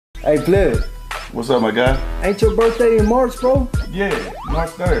Hey, Flip. What's up, my guy? Ain't your birthday in March, bro? Yeah, March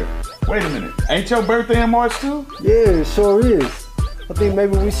 3rd. Wait a minute. Ain't your birthday in March too? Yeah, it sure is. I think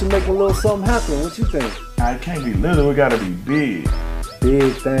maybe we should make a little something happen. What you think? Nah, it can't be little. It gotta be big.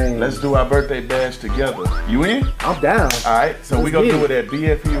 Big thing. Let's do our birthday bash together. You in? I'm down. All right. So we gonna do it at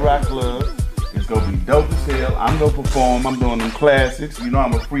BFE Rock Club. It's gonna be dope as hell. I'm gonna perform. I'm doing them classics. You know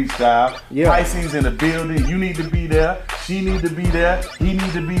I'm a freestyle. Yeah. Pisces in the building. You need to be there. She need to be there. He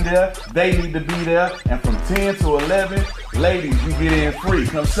need to be there. They need to be there. And from 10 to 11, ladies, you get in free.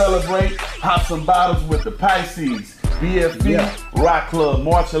 Come celebrate. Pop some bottles with the Pisces. BFE Rock Club,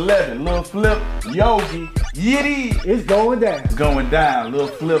 March 11. Lil Flip, Yogi, Yiddy. It's going down. It's going down. Lil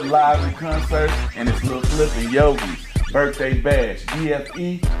Flip live in concert, and it's Lil Flip and Yogi's birthday bash.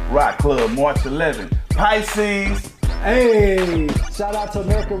 BFE Rock Club, March 11. Pisces. Hey, shout out to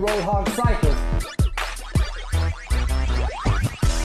American Roadhog Cycles.